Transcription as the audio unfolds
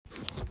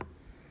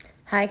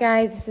Hi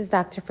guys, this is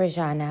Dr.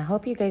 Farjana.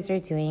 Hope you guys are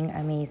doing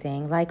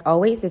amazing. Like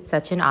always, it's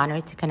such an honor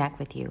to connect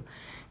with you.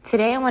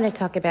 Today I want to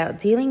talk about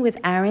dealing with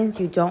errands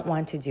you don't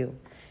want to do.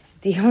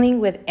 Dealing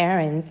with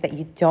errands that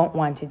you don't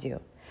want to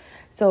do.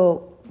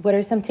 So what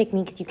are some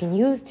techniques you can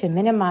use to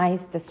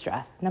minimize the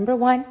stress? Number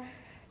one,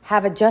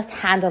 have a just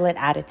handle it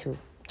attitude.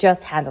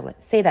 Just handle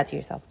it. Say that to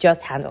yourself.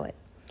 Just handle it.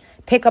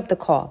 Pick up the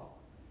call.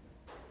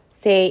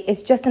 Say,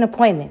 it's just an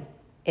appointment.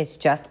 It's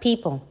just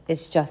people.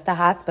 It's just a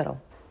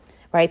hospital.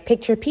 Right?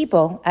 Picture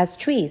people as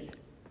trees.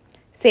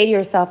 Say to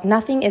yourself,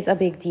 nothing is a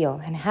big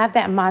deal. And have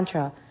that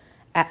mantra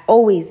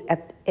always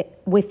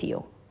with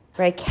you.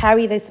 Right?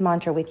 Carry this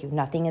mantra with you.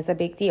 Nothing is a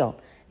big deal.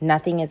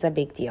 Nothing is a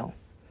big deal.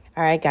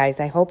 All right, guys,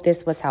 I hope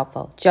this was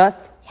helpful.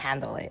 Just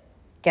handle it.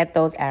 Get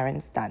those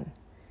errands done.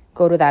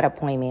 Go to that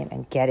appointment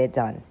and get it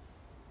done.